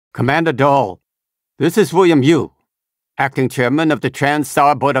Commander Dole, this is William Yu, acting chairman of the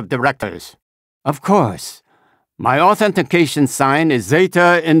TranStar Board of Directors. Of course, my authentication sign is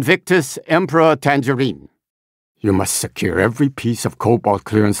Zeta Invictus Emperor Tangerine. You must secure every piece of Cobalt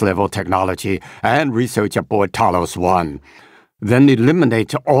clearance level technology and research aboard Talos 1. Then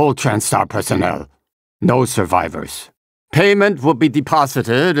eliminate all TranStar personnel. No survivors. Payment will be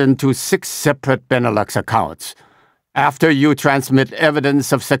deposited into 6 separate Benelux accounts. After you transmit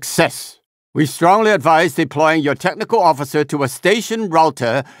evidence of success, we strongly advise deploying your technical officer to a station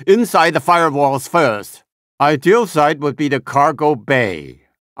router inside the firewalls first. Ideal site would be the cargo bay.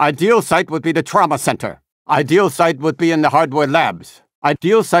 Ideal site would be the trauma center. Ideal site would be in the hardware labs.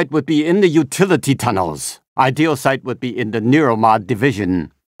 Ideal site would be in the utility tunnels. Ideal site would be in the Neuromod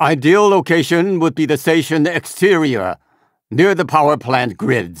division. Ideal location would be the station exterior, near the power plant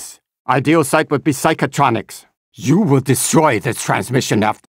grids. Ideal site would be Psychotronics. You will destroy this transmission after